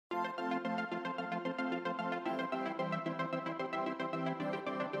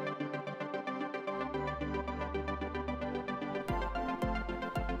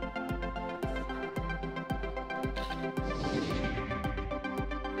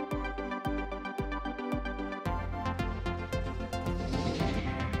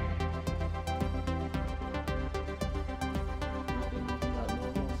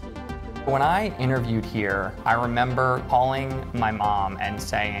When I interviewed here, I remember calling my mom and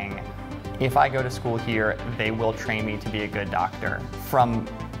saying, if I go to school here, they will train me to be a good doctor. From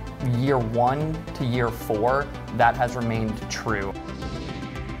year 1 to year 4, that has remained true.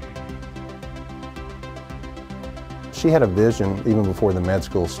 She had a vision, even before the med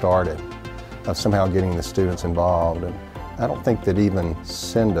school started, of somehow getting the students involved. And I don't think that even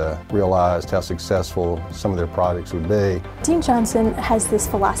Cynda realized how successful some of their projects would be. Dean Johnson has this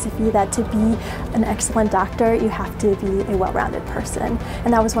philosophy that to be an excellent doctor, you have to be a well-rounded person.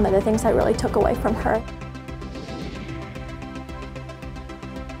 And that was one of the things I really took away from her.